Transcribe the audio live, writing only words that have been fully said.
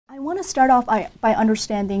I want to start off by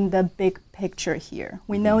understanding the big picture here.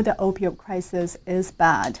 We know the opioid crisis is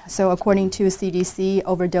bad. So according to CDC,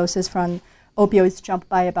 overdoses from opioids jumped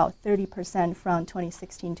by about 30% from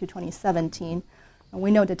 2016 to 2017. And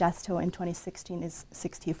we know the death toll in 2016 is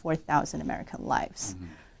 64,000 American lives.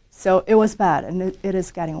 So it was bad, and it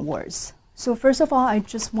is getting worse. So first of all, I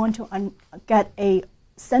just want to get a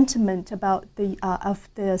sentiment about of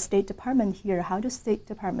the State Department here. How does State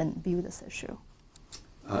Department view this issue?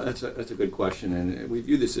 That's a good question, and we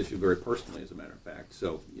view this issue very personally, as a matter of fact.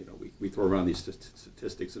 So, we throw around these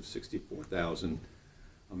statistics of 64,000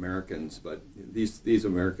 Americans, but these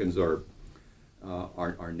Americans are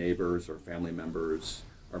our neighbors, our family members,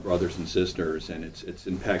 our brothers and sisters, and it's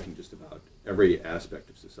impacting just about every aspect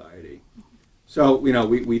of society. So,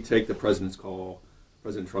 we take the President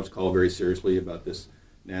Trump's call very seriously about this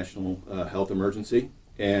national health emergency,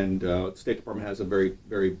 and the State Department has a very,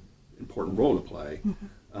 very important role to play.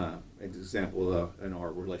 An example in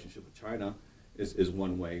our relationship with China is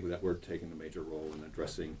one way that we're taking a major role in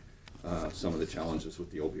addressing some of the challenges with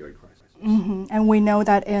the opioid crisis. And we know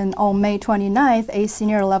that on May 29th, a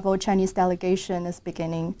senior-level Chinese delegation is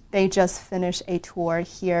beginning. They just finished a tour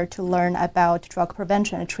here to learn about drug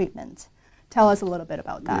prevention and treatment. Tell us a little bit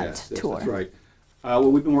about that tour. That's right. Well,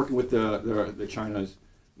 we've been working with the China's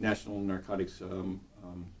National Narcotics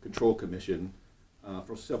Control Commission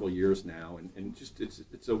for several years now, and just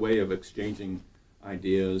it's a way of exchanging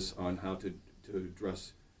ideas on how to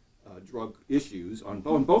address drug issues on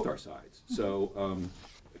both our sides. So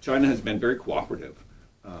China has been very cooperative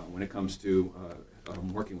when it comes to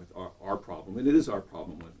working with our problem, and it is our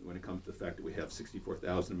problem when it comes to the fact that we have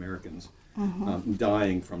 64,000 Americans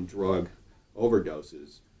dying from drug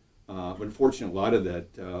overdoses. But unfortunately, a lot of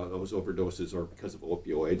those overdoses are because of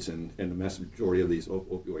opioids, and the vast majority of these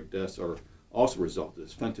opioid deaths are also a result of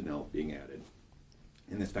this fentanyl being added.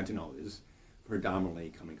 And this fentanyl is predominantly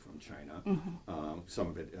coming from China. Some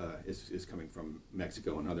of it is coming from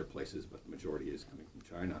Mexico and other places, but the majority is coming from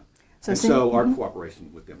China. So our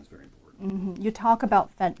cooperation with them is very important. You talk about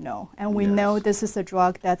fentanyl, and we know this is a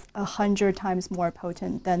drug that's 100 times more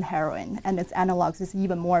potent than heroin, and its analogs is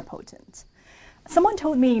even more potent. Someone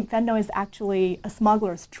told me fentanyl is actually a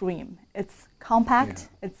smuggler's dream. It's compact,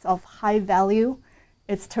 it's of high value,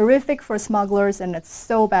 it's terrific for smugglers, and it's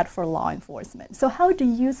so bad for law enforcement. So how do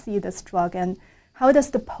you see this drug, and how does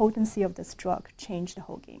the potency of this drug change the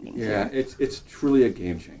whole game? Yeah, it's truly a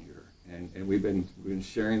game changer, and we've been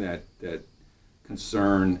sharing that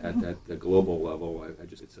concern at the global level.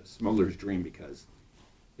 It's a smuggler's dream because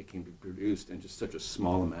it can be produced in just such a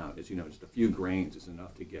small amount. As you know, just a few grains is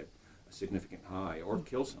enough to get a significant high or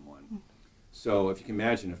kill someone. So if you can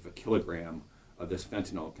imagine if a kilogram of this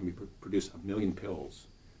fentanyl can produce 1 million pills,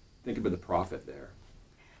 think about the profit there.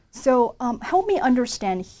 So help me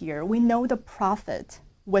understand here. We know the profit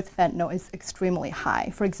with fentanyl is extremely high.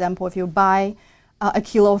 For example, if you buy a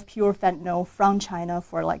kilo of pure fentanyl from China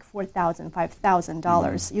for like $4,000,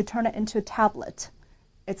 $5,000, you turn it into a tablet,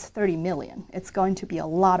 it's 30 million. It's going to be a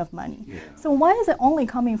lot of money. So why is it only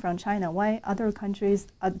coming from China? Why other countries,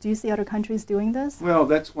 do you see other countries doing this? Well,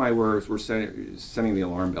 that's why we're sending the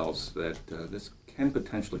alarm bells that this can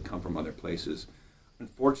potentially come from other places.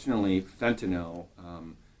 Unfortunately, fentanyl,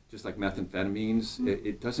 just like methamphetamines,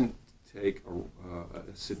 it doesn't take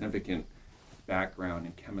a significant background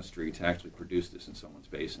in chemistry to actually produce this in someone's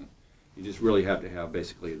basin. You just really have to have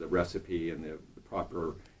basically the recipe and the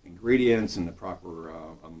proper ingredients and the proper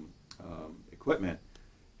equipment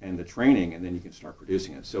and the training, and then you can start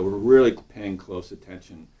producing it. So we're really paying close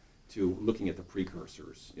attention to looking at the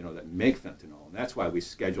precursors, that make fentanyl, and that's why we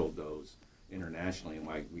scheduled those internationally and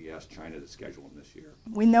why we asked China to schedule them this year.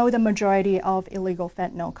 We know the majority of illegal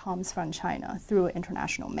fentanyl comes from China through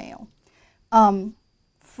international mail.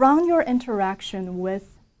 From your interaction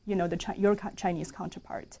with, your Chinese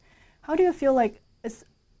counterpart, how do you feel like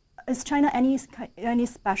is China any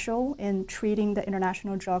special in treating the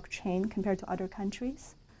international drug chain compared to other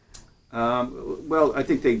countries? Well, I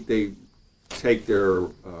think they take their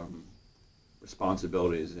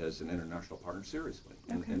responsibilities as an international partner seriously,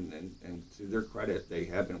 and to their credit, they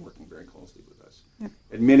have been working very closely with us,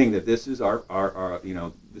 admitting that this is our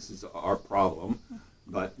this is our problem,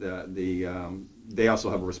 but they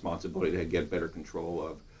also have a responsibility to get better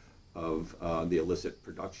control of the illicit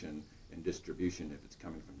production and distribution if it's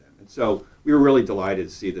coming from them. And so we were really delighted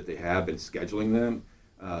to see that they have been scheduling them,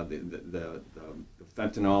 the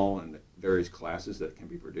fentanyl and the various classes that can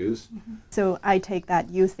be produced. So I take that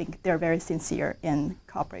you think they're very sincere in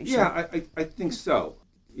cooperation. Yeah, I think so.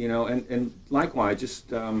 And likewise,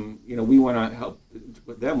 just we want to help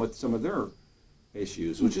them with some of their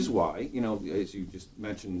issues, which is why, as you just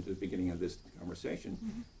mentioned at the beginning of this conversation,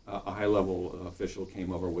 a high-level official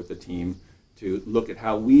came over with a team to look at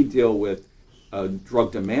how we deal with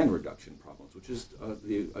drug demand reduction problems, which is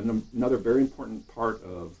another very important part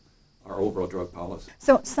of our overall drug policy.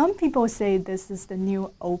 So some people say this is the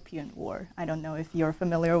new opium war. I don't know if you're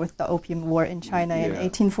familiar with the opium war in China in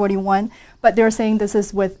 1841, but they're saying this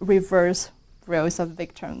is with reverse roles of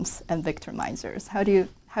victims and victimizers. How do you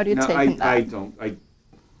take that?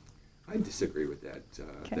 I disagree with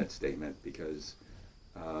that statement because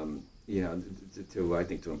I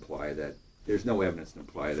think to imply that there's no evidence to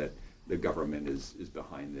imply that the government is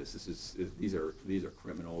behind this. These are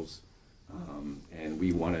criminals, and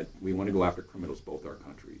we want to go after criminals both our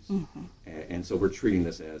countries, and so we're treating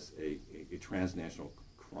this as a transnational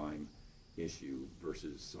crime issue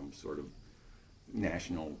versus some sort of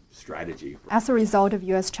national strategy. As a result of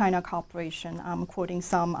U.S.-China cooperation, I'm quoting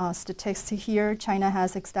some statistics here. China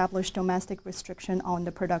has established domestic restriction on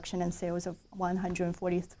the production and sales of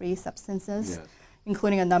 143 substances,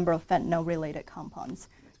 including a number of fentanyl-related compounds.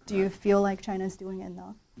 Do you feel like China is doing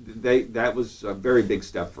enough? That was a very big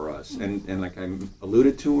step for us, and like I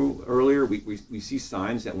alluded to earlier, we see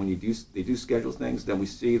signs that when they do schedule things, then we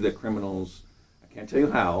see the criminals. Can't tell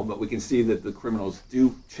you how, but we can see that the criminals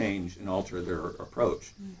do change and alter their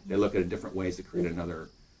approach. They look at different ways to create another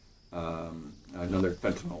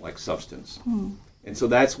fentanyl-like substance, and so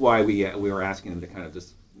that's why we were asking them to kind of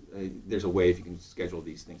just. There's a way if you can schedule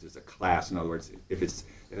these things as a class. In other words, if it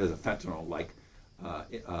has a fentanyl-like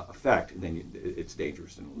effect, then it's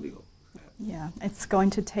dangerous and illegal. Yeah, it's going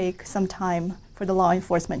to take some time for the law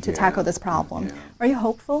enforcement to tackle this problem. Are you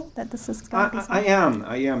hopeful that this is going to be solved?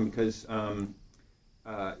 I am because.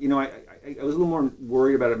 I was a little more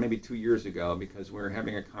worried about it maybe 2 years ago because we were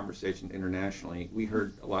having a conversation internationally. We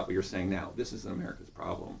heard a lot what you're saying now. This is America's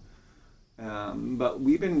problem. But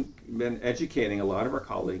we've been educating a lot of our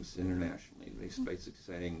colleagues internationally. They're basically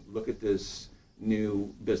saying, look at this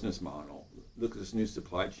new business model. Look at this new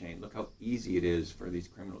supply chain. Look how easy it is for these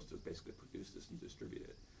criminals to basically produce this and distribute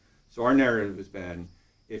it. So our narrative has been,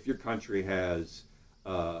 if your country has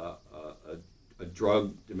a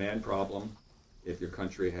drug demand problem, if your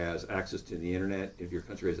country has access to the internet, if your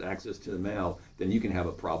country has access to the mail, then you can have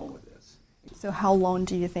a problem with this. So how long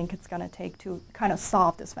do you think it's going to take to kind of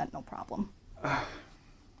solve this fentanyl problem?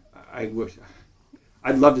 I'd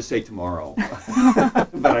love to say tomorrow,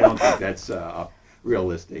 but I don't think that's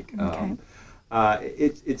realistic. Okay.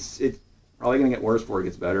 It's probably going to get worse before it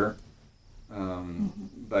gets better,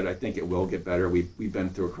 but I think it will get better. We've been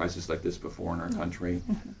through a crisis like this before in our country.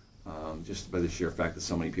 Just by the sheer fact that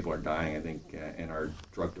so many people are dying, I think, in our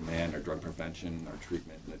drug demand, our drug prevention, our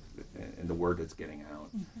treatment, and the word that's getting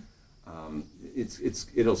out,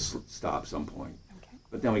 it'll stop some point.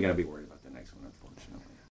 But then we got to be worried about it.